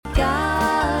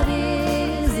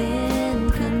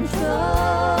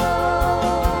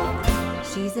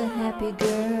happy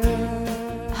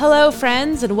girl. Hello,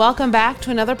 friends, and welcome back to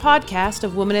another podcast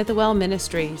of Woman at the Well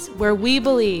Ministries, where we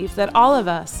believe that all of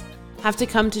us have to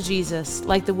come to Jesus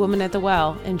like the woman at the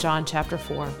well in John chapter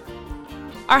 4.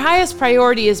 Our highest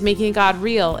priority is making God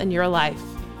real in your life.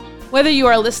 Whether you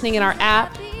are listening in our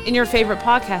app, in your favorite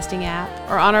podcasting app,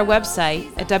 or on our website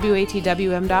at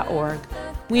watwm.org,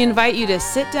 we invite you to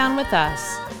sit down with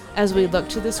us as we look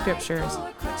to the scriptures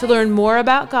to learn more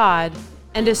about God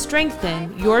and to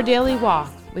strengthen your daily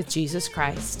walk with Jesus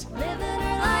Christ. Living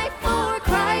her life for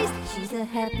Christ. She's a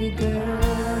happy girl.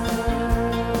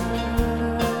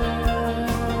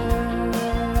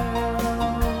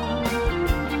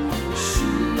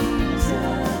 She's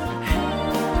a happy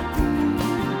girl.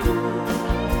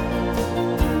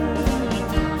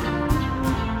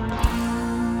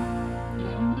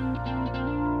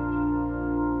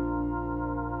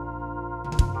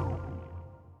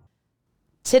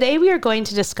 Today we are going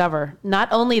to discover not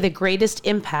only the greatest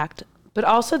impact, but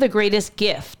also the greatest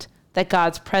gift that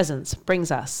God's presence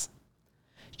brings us.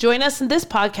 Join us in this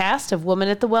podcast of Woman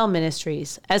at the Well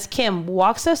Ministries as Kim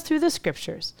walks us through the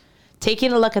scriptures,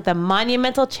 taking a look at the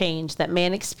monumental change that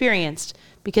man experienced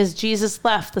because Jesus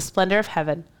left the splendor of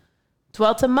heaven,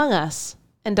 dwelt among us,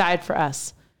 and died for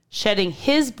us, shedding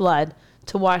his blood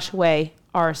to wash away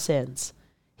our sins.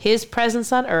 His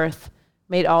presence on earth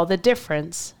made all the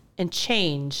difference and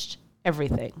changed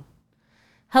everything.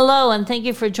 Hello, and thank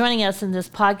you for joining us in this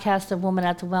podcast of Woman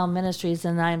at the Well Ministries.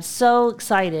 And I am so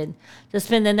excited to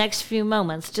spend the next few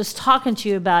moments just talking to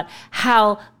you about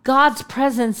how God's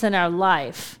presence in our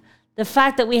life, the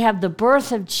fact that we have the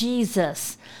birth of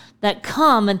Jesus that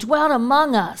come and dwelt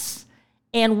among us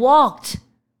and walked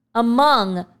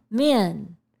among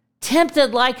men,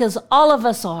 tempted like as all of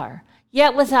us are,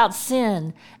 yet without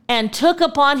sin, and took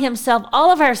upon himself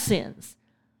all of our sins,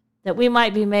 that we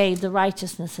might be made the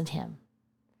righteousness in him.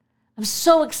 I'm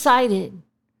so excited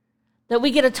that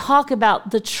we get to talk about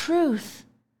the truth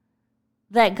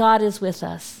that God is with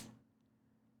us,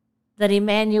 that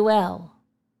Emmanuel,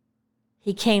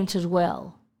 he came to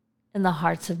dwell in the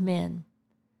hearts of men,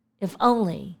 if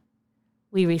only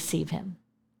we receive him.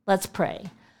 Let's pray.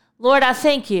 Lord, I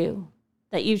thank you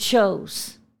that you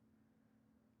chose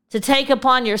to take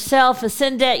upon yourself a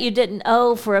sin debt you didn't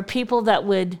owe for a people that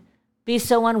would be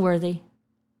so unworthy,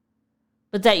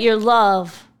 but that your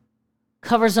love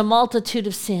covers a multitude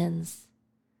of sins.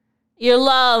 Your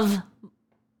love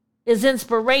is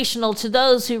inspirational to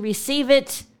those who receive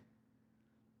it,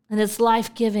 and it's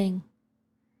life-giving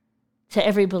to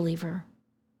every believer.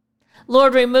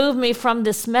 Lord, remove me from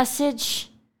this message.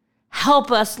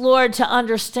 Help us, Lord, to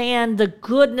understand the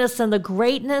goodness and the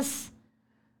greatness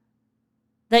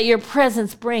that your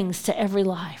presence brings to every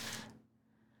life.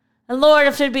 And Lord,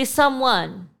 if there'd be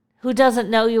someone who doesn't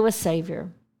know you as Savior,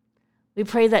 we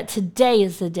pray that today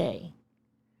is the day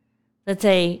that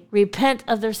they repent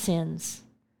of their sins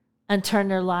and turn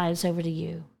their lives over to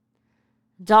you.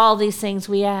 And all these things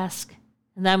we ask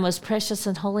in thy most precious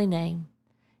and holy name.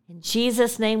 In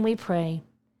Jesus' name we pray.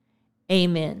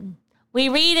 Amen. We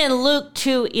read in Luke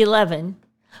 2:11,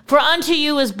 "For unto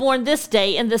you is born this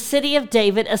day in the city of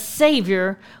David a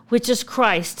Savior, which is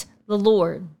Christ the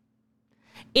Lord."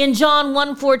 In John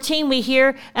 1:14 we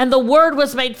hear, "And the Word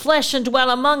was made flesh and dwelt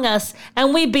among us,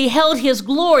 and we beheld his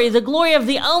glory, the glory of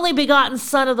the only begotten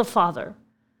Son of the Father,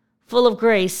 full of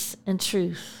grace and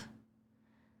truth."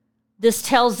 This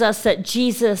tells us that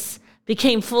Jesus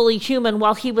became fully human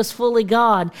while he was fully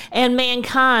God, and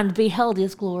mankind beheld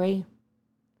his glory,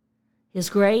 his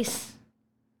grace,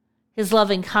 his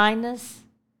loving kindness,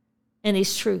 and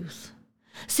his truth.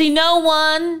 See, no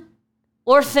one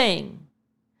or thing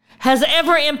has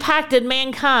ever impacted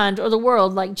mankind or the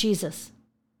world like Jesus.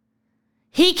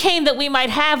 He came that we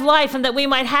might have life and that we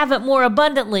might have it more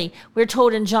abundantly, we're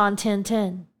told in John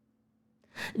 10:10.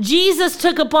 Jesus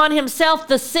took upon himself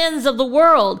the sins of the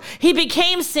world. He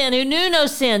became sin who knew no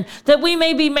sin, that we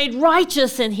may be made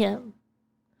righteous in him.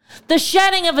 The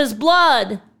shedding of his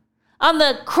blood on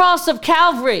the cross of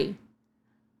Calvary,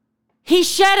 he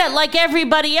shed it like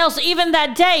everybody else. Even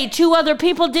that day, 2 other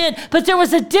people did, but there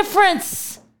was a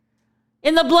difference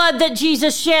in the blood that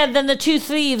Jesus shed than the 2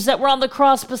 thieves that were on the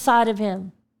cross beside of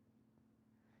him.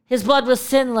 His blood was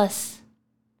sinless.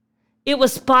 It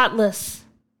was spotless.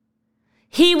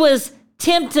 He was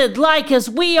tempted like as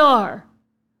we are,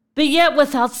 but yet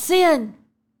without sin.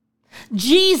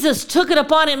 Jesus took it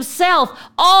upon himself,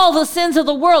 all the sins of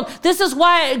the world. This is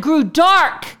why it grew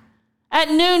dark at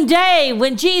noonday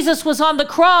when Jesus was on the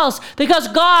cross, because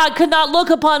God could not look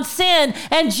upon sin,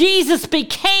 and Jesus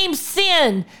became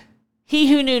sin, he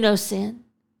who knew no sin.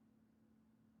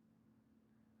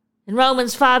 In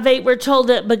Romans 5:8, we're told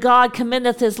that, but God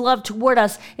commendeth his love toward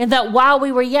us, in that while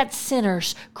we were yet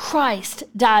sinners, Christ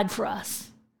died for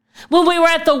us. When we were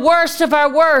at the worst of our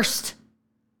worst,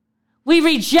 we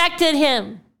rejected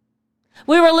him.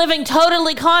 We were living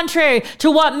totally contrary to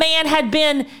what man had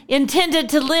been intended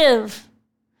to live.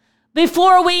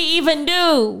 Before we even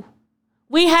knew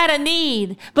we had a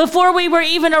need, before we were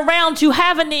even around to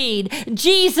have a need,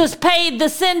 Jesus paid the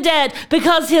sin debt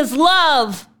because his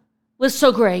love was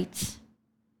so great.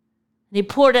 And he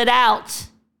poured it out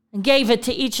and gave it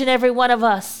to each and every one of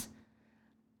us.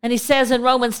 And he says in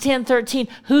Romans 10:13,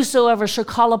 whosoever shall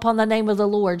call upon the name of the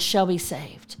Lord shall be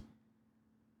saved.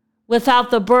 Without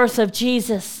the birth of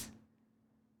Jesus,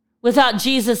 without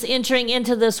Jesus entering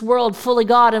into this world fully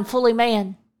God and fully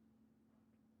man,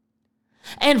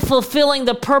 and fulfilling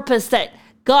the purpose that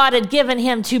God had given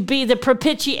him to be the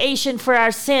propitiation for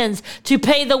our sins, to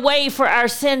pay the way for our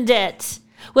sin debt,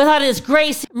 without his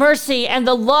grace, mercy, and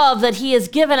the love that he has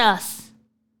given us,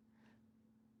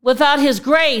 without his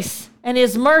grace and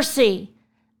his mercy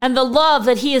and the love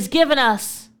that he has given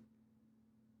us,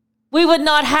 we would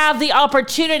not have the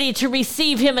opportunity to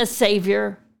receive him as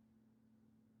Savior.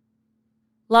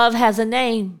 Love has a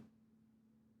name,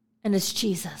 and it's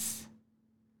Jesus.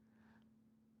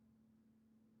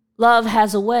 Love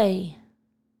has a way,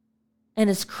 and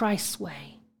it's Christ's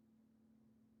way.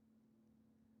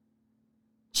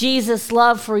 Jesus'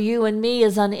 love for you and me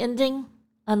is unending,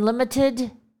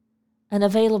 unlimited, and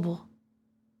available.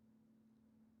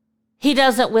 He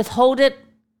doesn't withhold it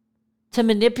to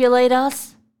manipulate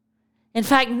us. In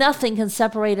fact, nothing can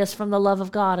separate us from the love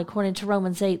of God, according to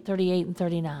Romans 8:38 and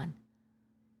 39.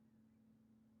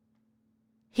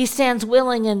 He stands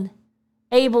willing and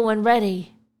able and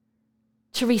ready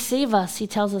to receive us, he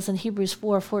tells us in Hebrews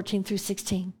 4:14 through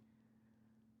 16,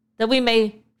 that we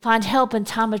may find help in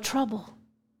time of trouble.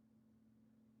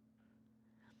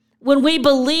 When we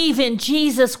believe in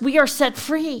Jesus, we are set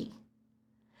free.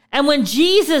 And when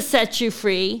Jesus sets you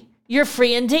free, you're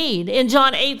free indeed. In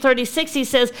John 8:36, he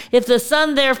says, if the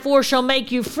Son therefore shall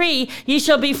make you free, ye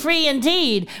shall be free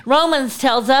indeed. Romans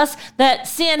tells us that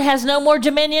sin has no more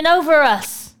dominion over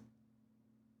us.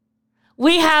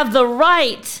 We have the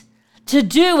right to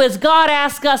do as God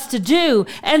asks us to do,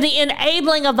 and the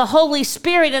enabling of the Holy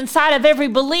Spirit inside of every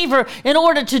believer in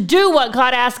order to do what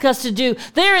God asks us to do.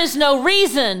 There is no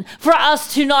reason for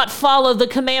us to not follow the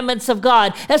commandments of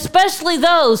God, especially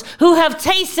those who have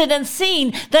tasted and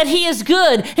seen that he is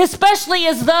good, especially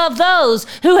as of those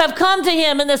who have come to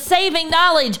him in the saving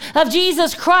knowledge of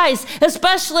Jesus Christ,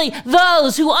 especially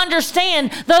those who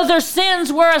understand though their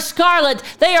sins were as scarlet,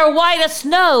 they are white as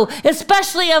snow,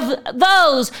 especially of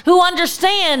those who understand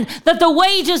that the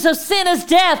wages of sin is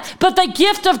death, but the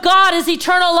gift of God is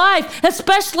eternal life,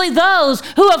 especially those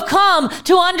who have come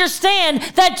to understand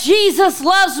that Jesus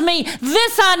loves me.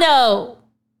 This I know.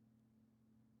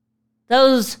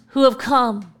 Those who have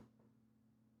come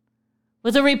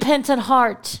with a repentant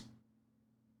heart,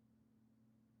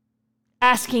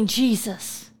 asking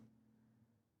Jesus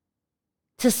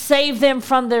to save them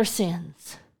from their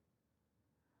sins,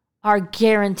 are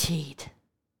guaranteed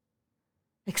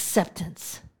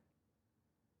acceptance,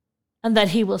 and that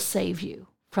he will save you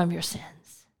from your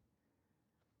sins.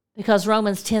 Because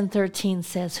Romans 10:13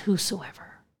 says,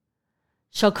 whosoever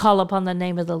shall call upon the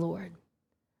name of the Lord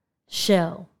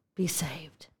shall be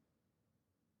saved.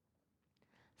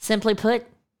 Simply put,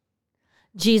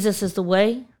 Jesus is the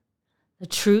way, the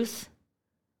truth,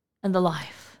 and the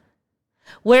life.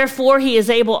 Wherefore he is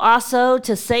able also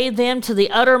to save them to the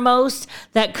uttermost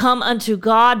that come unto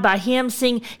God by him,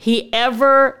 seeing he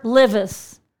ever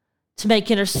liveth to make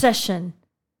intercession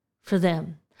for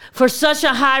them. For such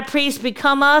a high priest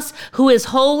become us, who is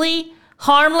holy,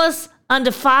 harmless,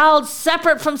 undefiled,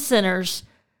 separate from sinners,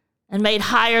 and made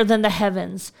higher than the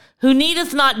heavens, who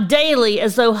needeth not daily,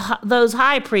 as those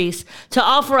high priests, to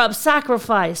offer up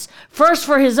sacrifice, first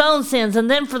for his own sins and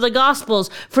then for the gospel's.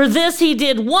 For this he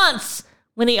did once,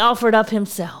 when he offered up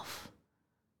himself.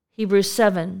 Hebrews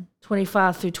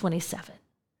 7:25 through 27.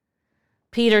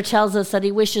 Peter tells us that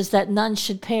he wishes that none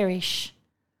should perish,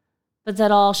 but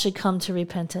that all should come to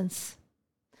repentance.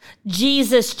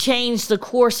 Jesus changed the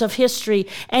course of history,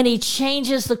 and he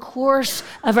changes the course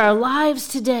of our lives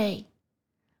today.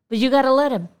 But you got to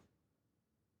let him.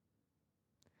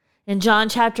 In John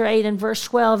chapter 8 and verse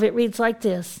 12, it reads like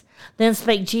this. Then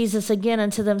spake Jesus again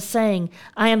unto them, saying,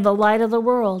 I am the light of the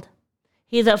world.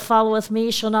 He that followeth me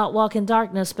shall not walk in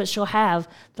darkness, but shall have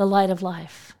the light of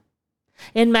life.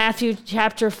 In Matthew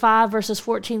chapter 5, verses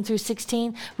 14 through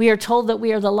 16, we are told that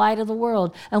we are the light of the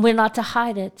world, and we're not to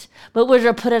hide it, but we're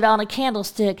to put it on a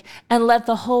candlestick and let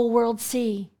the whole world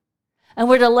see. And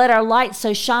we're to let our light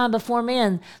so shine before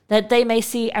men that they may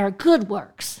see our good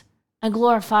works and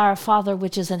glorify our Father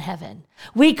which is in heaven.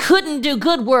 We couldn't do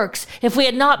good works if we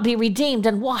had not been redeemed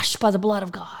and washed by the blood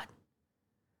of God.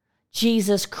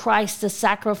 Jesus Christ, the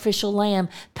sacrificial lamb,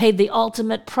 paid the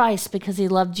ultimate price because he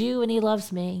loved you and he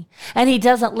loves me. And he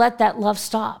doesn't let that love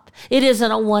stop. It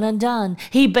isn't a one and done.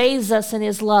 He bathes us in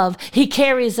his love. He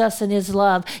carries us in his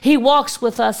love. He walks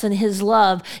with us in his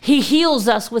love. He heals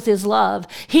us with his love.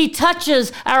 He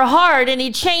touches our heart and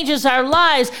he changes our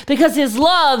lives because his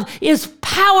love is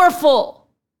powerful.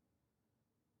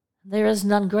 There is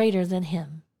none greater than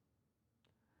him.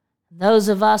 Those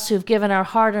of us who've given our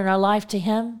heart and our life to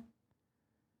him,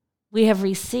 we have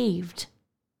received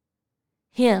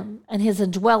him and his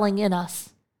indwelling in us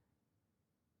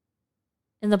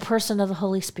in the person of the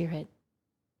Holy Spirit.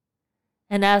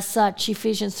 And as such,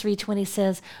 Ephesians 3:20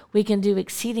 says, we can do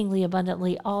exceedingly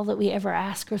abundantly all that we ever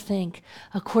ask or think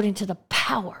according to the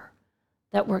power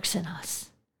that works in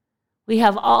us. We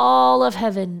have all of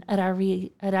heaven at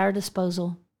our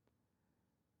disposal.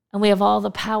 And we have all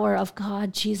the power of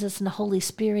God, Jesus, and the Holy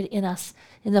Spirit in us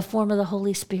in the form of the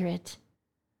Holy Spirit.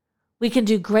 We can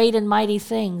do great and mighty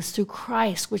things through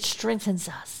Christ, which strengthens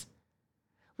us.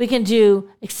 We can do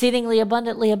exceedingly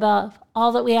abundantly above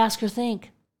all that we ask or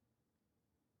think.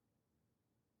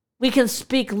 We can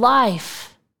speak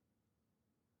life.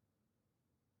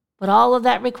 But all of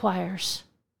that requires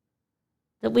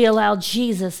that we allow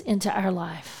Jesus into our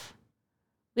life.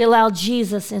 We allow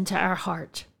Jesus into our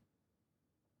heart.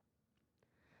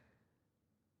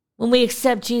 When we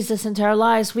accept Jesus into our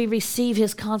lives, we receive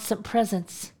his constant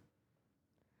presence.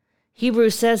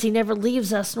 Hebrews says he never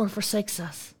leaves us nor forsakes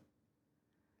us.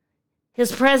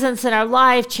 His presence in our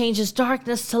life changes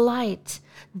darkness to light,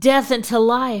 death into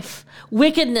life,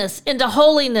 wickedness into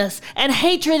holiness, and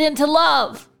hatred into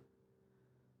love.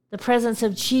 The presence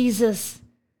of Jesus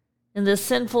in this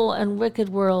sinful and wicked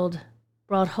world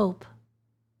brought hope.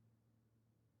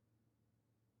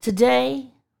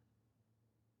 Today,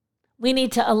 we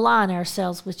need to align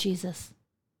ourselves with Jesus.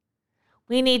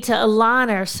 We need to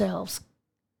align ourselves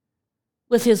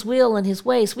with his will and his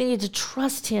ways. We need to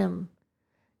trust him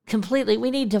completely.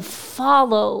 We need to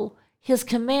follow his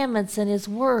commandments and his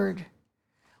word.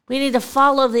 We need to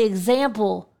follow the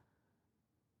example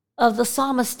of the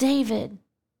psalmist David,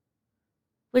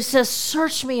 which says,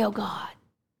 search me, O God,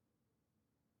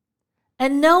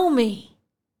 and know me.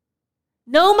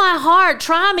 Know my heart,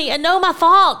 try me, and know my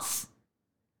thoughts.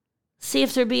 See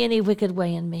if there be any wicked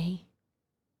way in me.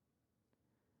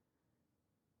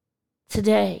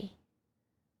 Today,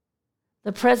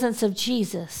 the presence of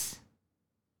Jesus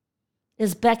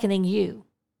is beckoning you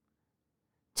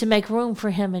to make room for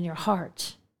him in your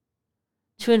heart,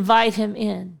 to invite him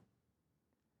in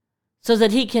so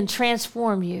that he can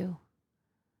transform you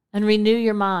and renew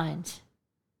your mind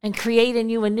and create in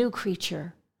you a new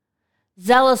creature,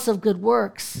 zealous of good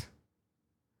works,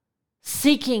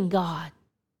 seeking God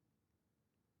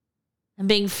and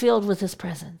being filled with his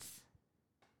presence.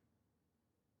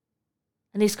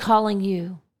 And he's calling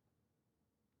you,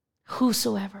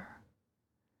 whosoever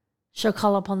shall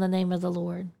call upon the name of the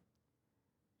Lord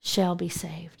shall be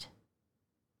saved.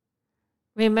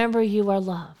 Remember, you are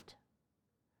loved.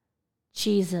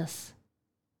 Jesus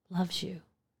loves you.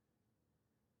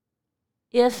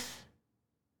 If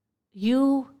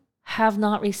you have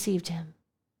not received him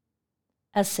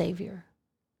as Savior,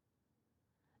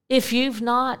 if you've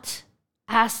not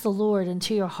asked the Lord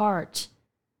into your heart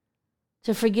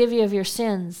to forgive you of your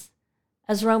sins,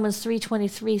 as Romans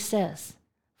 3:23 says,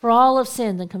 for all have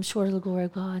sinned and come short of the glory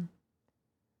of God.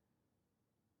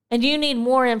 And you need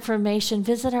more information,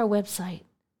 visit our website.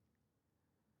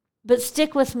 But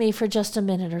stick with me for just a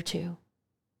minute or two.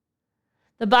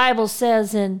 The Bible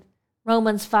says in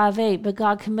Romans 5:8, but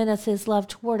God commendeth his love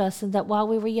toward us, and that while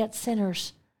we were yet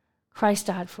sinners, Christ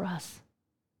died for us.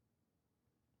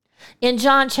 In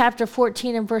John chapter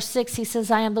 14 and verse 6, he says,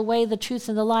 I am the way, the truth,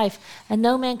 and the life, and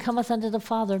no man cometh unto the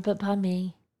Father but by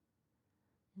me.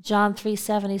 John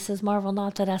 3:7, he says, marvel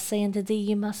not that I say unto thee,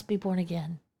 you must be born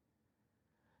again.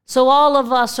 So all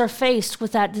of us are faced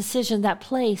with that decision, that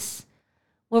place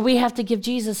where we have to give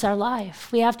Jesus our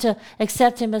life. We have to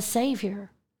accept him as Savior.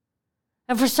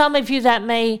 And for some of you, that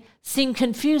may seem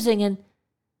confusing, and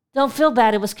don't feel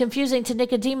bad. It was confusing to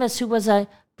Nicodemus, who was a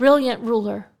brilliant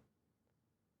ruler.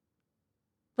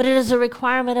 But it is a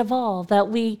requirement of all that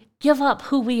we give up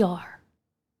who we are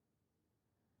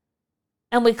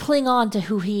and we cling on to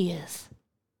who he is.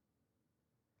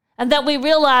 And that we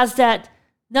realize that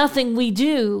nothing we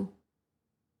do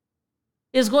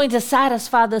is going to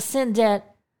satisfy the sin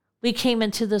debt we came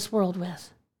into this world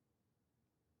with.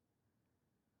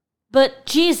 But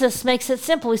Jesus makes it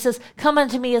simple. He says, come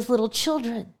unto me as little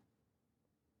children.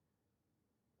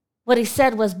 What he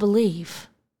said was believe.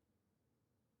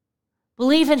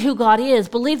 Believe in who God is.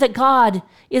 Believe that God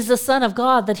is the Son of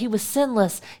God, that he was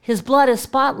sinless, his blood is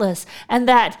spotless, and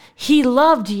that he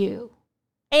loved you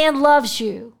and loves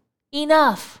you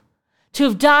enough to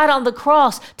have died on the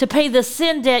cross to pay the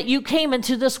sin debt you came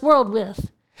into this world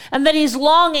with. And that he's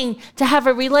longing to have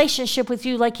a relationship with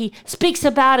you like he speaks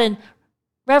about in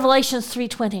Revelations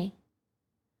 3:20.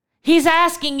 He's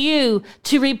asking you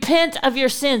to repent of your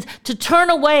sins, to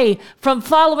turn away from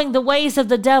following the ways of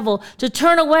the devil, to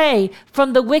turn away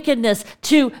from the wickedness,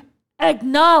 to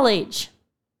acknowledge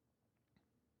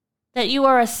that you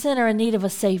are a sinner in need of a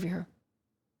Savior,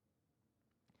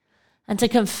 and to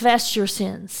confess your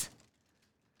sins,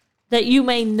 that you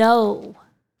may know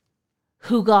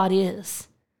who God is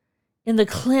in the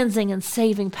cleansing and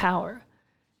saving power.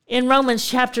 In Romans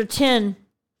chapter 10,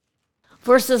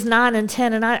 verses 9 and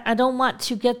 10, and I don't want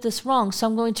to get this wrong, so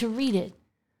I'm going to read it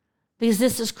because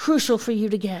this is crucial for you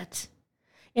to get.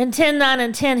 In 10, 9,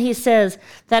 and 10, he says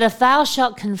that if thou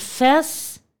shalt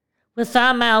confess with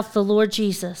thy mouth the Lord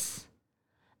Jesus,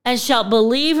 and shalt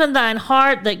believe in thine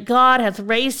heart that God hath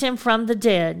raised him from the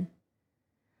dead,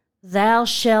 thou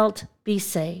shalt be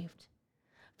saved.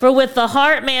 For with the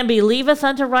heart man believeth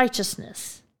unto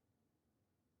righteousness,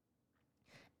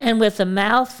 and with the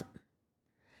mouth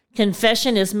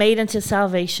confession is made unto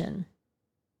salvation.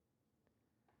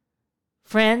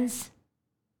 Friends,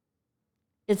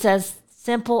 it's as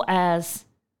simple as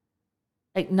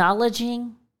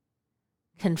acknowledging,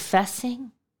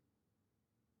 confessing,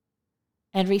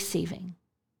 and receiving.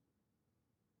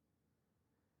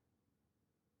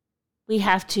 We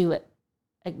have to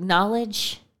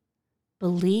acknowledge,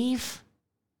 believe,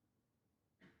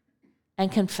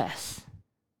 and confess.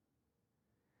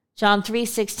 John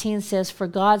 3:16 says, for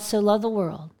God so loved the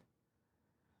world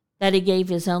that he gave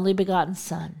his only begotten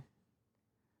Son,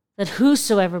 that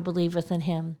whosoever believeth in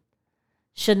him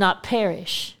should not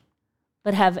perish,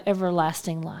 but have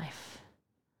everlasting life.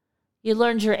 You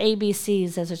learned your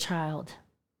ABCs as a child.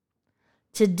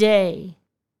 Today,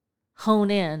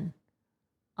 hone in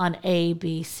on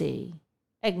ABC.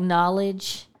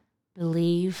 Acknowledge,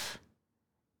 believe,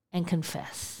 and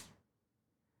confess.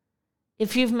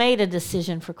 If you've made a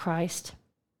decision for Christ,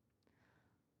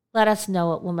 let us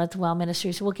know at Women at the Well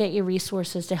Ministries. We'll get you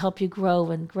resources to help you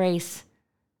grow in grace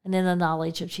and in the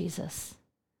knowledge of Jesus.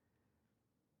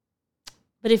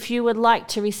 But if you would like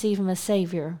to receive him as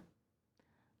Savior,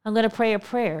 I'm going to pray a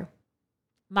prayer.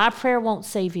 My prayer won't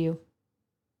save you,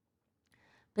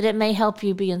 but it may help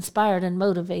you be inspired and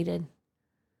motivated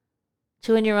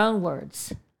to, in your own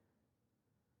words,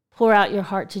 pour out your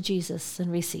heart to Jesus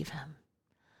and receive him.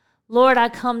 Lord, I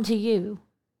come to you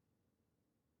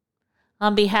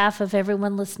on behalf of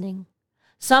everyone listening.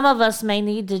 Some of us may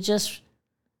need to just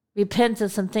repent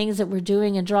of some things that we're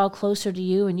doing and draw closer to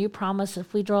you, and you promise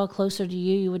if we draw closer to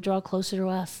you, you would draw closer to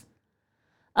us.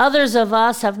 Others of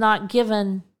us have not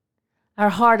given our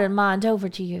heart and mind over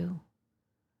to you.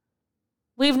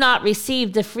 We've not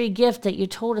received the free gift that you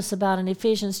told us about in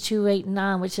Ephesians 2:8 and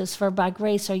 9, which is, for by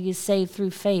grace are you saved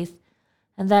through faith,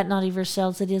 and that not of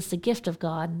yourselves, it is the gift of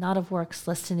God, not of works,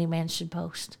 lest any man should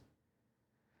boast.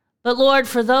 But Lord,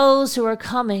 for those who are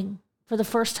coming for the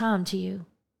first time to you,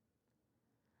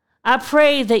 I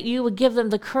pray that you would give them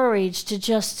the courage to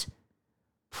just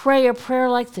pray a prayer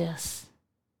like this.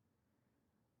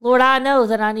 Lord, I know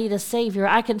that I need a Savior.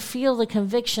 I can feel the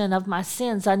conviction of my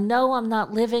sins. I know I'm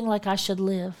not living like I should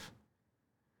live.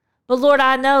 But Lord,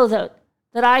 I know that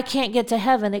I can't get to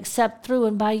heaven except through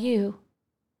and by you.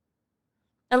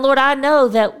 And Lord, I know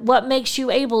that what makes you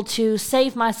able to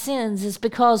save my sins is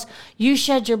because you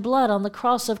shed your blood on the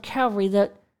cross of Calvary,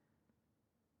 that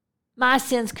my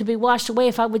sins could be washed away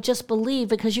if I would just believe,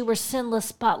 because you were sinless,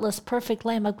 spotless, perfect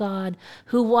Lamb of God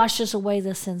who washes away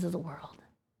the sins of the world.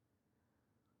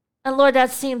 And Lord, that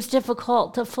seems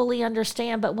difficult to fully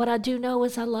understand, but what I do know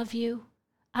is I love you.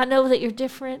 I know that you're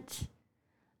different.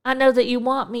 I know that you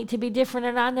want me to be different,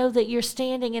 and I know that you're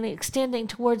standing and extending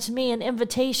towards me an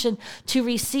invitation to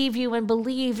receive you and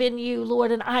believe in you,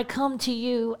 Lord. And I come to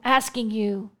you asking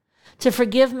you to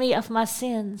forgive me of my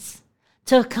sins,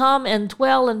 to come and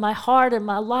dwell in my heart and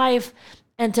my life,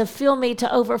 and to fill me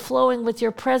to overflowing with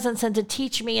your presence, and to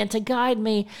teach me and to guide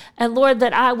me. And Lord,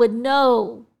 that I would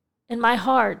know in my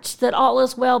heart that all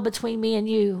is well between me and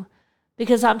you,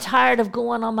 because I'm tired of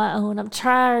going on my own. I'm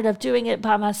tired of doing it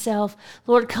by myself.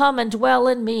 Lord, come and dwell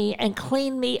in me and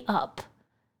clean me up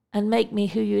and make me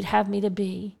who you'd have me to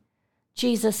be.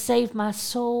 Jesus, save my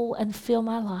soul and fill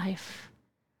my life.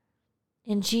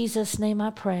 In Jesus' name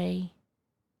I pray.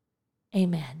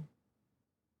 Amen.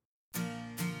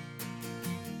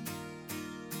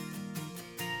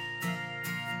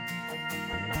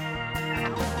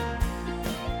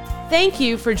 Thank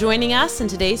you for joining us in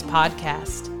today's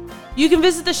podcast. You can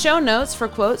visit the show notes for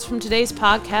quotes from today's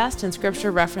podcast and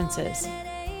scripture references.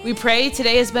 We pray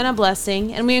today has been a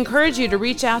blessing, and we encourage you to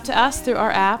reach out to us through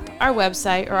our app, our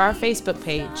website, or our Facebook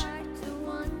page.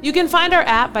 You can find our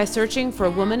app by searching for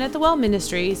Woman at the Well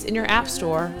Ministries in your app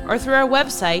store or through our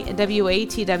website at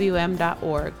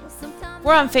watwm.org.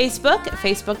 We're on Facebook at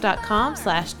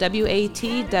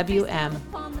facebook.com/watwm.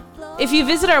 If you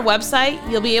visit our website,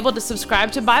 you'll be able to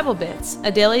subscribe to Bible Bits,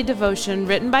 a daily devotion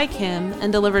written by Kim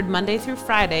and delivered Monday through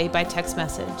Friday by text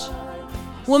message.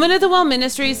 Woman at the Well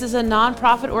Ministries is a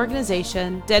nonprofit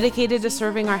organization dedicated to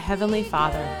serving our Heavenly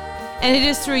Father, and it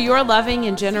is through your loving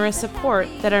and generous support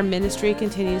that our ministry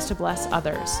continues to bless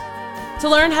others. To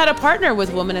learn how to partner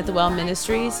with Woman at the Well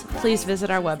Ministries, please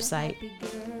visit our website.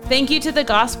 Thank you to the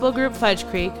gospel group Fudge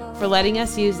Creek for letting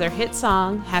us use their hit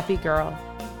song, Happy Girl.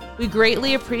 We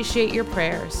greatly appreciate your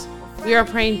prayers. We are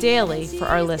praying daily for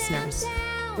our listeners.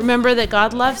 Remember that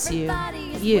God loves you.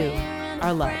 You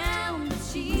are loved.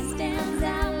 She stands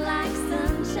out like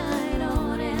sunshine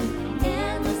on an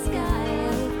endless sky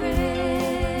of gray.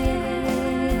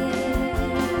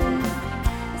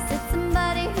 I said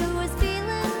somebody who was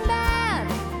feeling bad,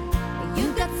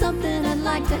 you got something I'd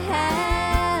like to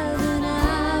have, and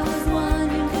I was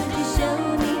wondering, could you show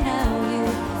me how you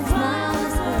smile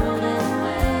this world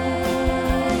away?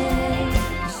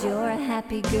 'Cause you're a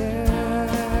happy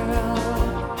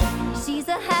girl. She's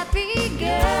a happy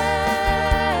girl.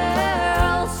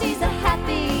 She's a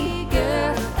happy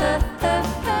girl.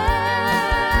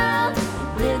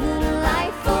 Living her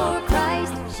life for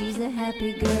Christ. She's a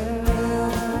happy girl.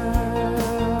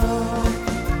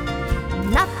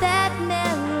 Not that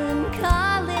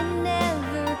melancholy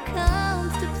never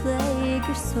comes to plague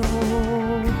her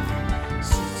soul.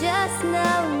 She just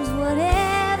knows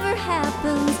whatever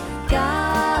happens,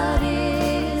 God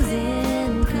is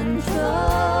in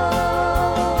control.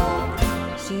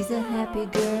 She's a happy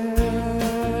girl.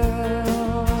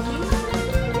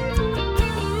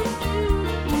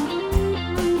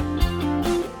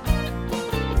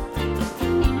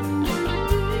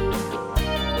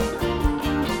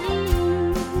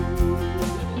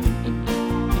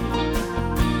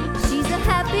 She's a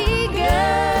happy girl.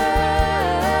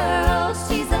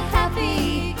 She's a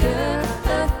happy girl.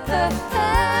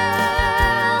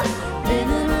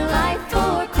 Living her life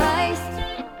for Christ.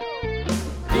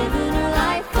 Living her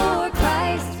life for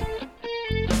Christ.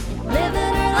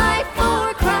 Living her life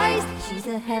for Christ. She's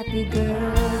a happy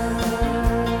girl.